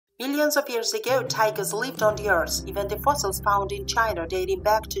Millions of years ago, tigers lived on the earth. Even the fossils found in China dating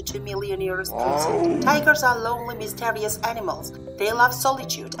back to 2 million years BC. Tigers are lonely, mysterious animals. They love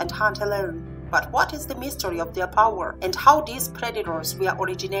solitude and hunt alone. But what is the mystery of their power, and how these predators were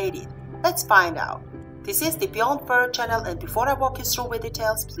originated? Let's find out. This is the Beyond Fur channel, and before I walk you through the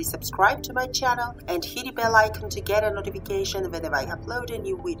details, please subscribe to my channel and hit the bell icon to get a notification whenever I upload a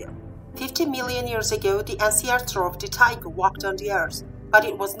new video. 50 million years ago, the ancestor of the tiger walked on the earth. But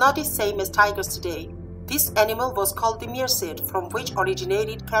it was not the same as tigers today. This animal was called the Miacid, from which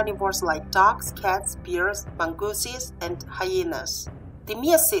originated carnivores like dogs, cats, bears, mongooses, and hyenas. The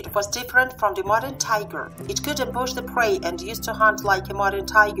Miacid was different from the modern tiger. It could ambush the prey and used to hunt like a modern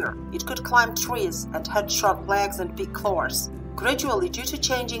tiger. It could climb trees and had short legs and big claws. Gradually, due to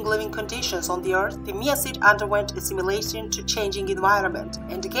changing living conditions on the earth, the Miacid underwent assimilation to changing environment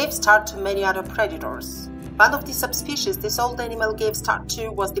and gave start to many other predators. One of the subspecies this old animal gave start to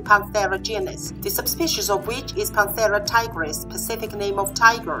was the Panthera genus, the subspecies of which is Panthera tigris, specific name of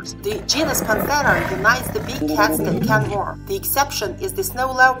tigers. The genus Panthera unites the big cats that can roar. The exception is the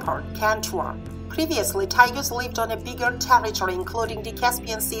snow leopard, can't roar. Previously, tigers lived on a bigger territory, including the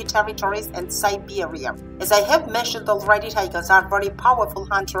Caspian Sea territories and Siberia. As I have mentioned already, tigers are very powerful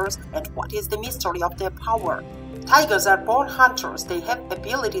hunters, and what is the mystery of their power? Tigers are born hunters. They have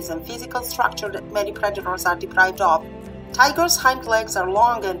abilities and physical structure that many predators are deprived of. Tigers' hind legs are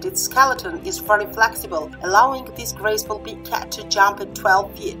long and its skeleton is very flexible, allowing this graceful big cat to jump at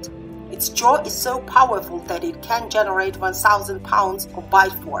 12 feet. Its jaw is so powerful that it can generate 1,000 pounds of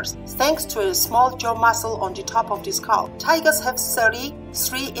bite force, thanks to a small jaw muscle on the top of the skull. Tigers have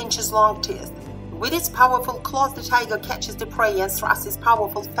 33 inches long teeth. With its powerful claws, the tiger catches the prey and thrusts its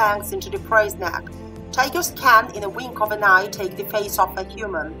powerful fangs into the prey's neck. Tigers can, in a wink of an eye, take the face off a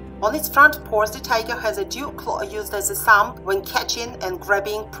human. On its front paws, the tiger has a dew claw used as a thumb when catching and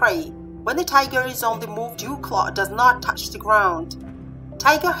grabbing prey. When the tiger is on the move, dew claw does not touch the ground.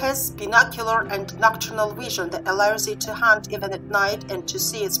 Tiger has binocular and nocturnal vision that allows it to hunt even at night and to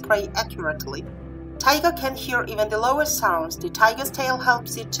see its prey accurately. Tiger can hear even the lowest sounds. The tiger's tail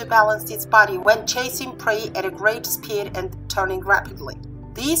helps it to balance its body when chasing prey at a great speed and turning rapidly.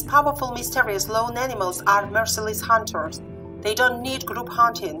 These powerful, mysterious lone animals are merciless hunters. They don't need group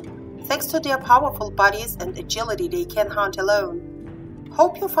hunting. Thanks to their powerful bodies and agility, they can hunt alone.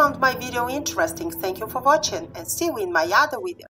 Hope you found my video interesting. Thank you for watching, and see you in my other video.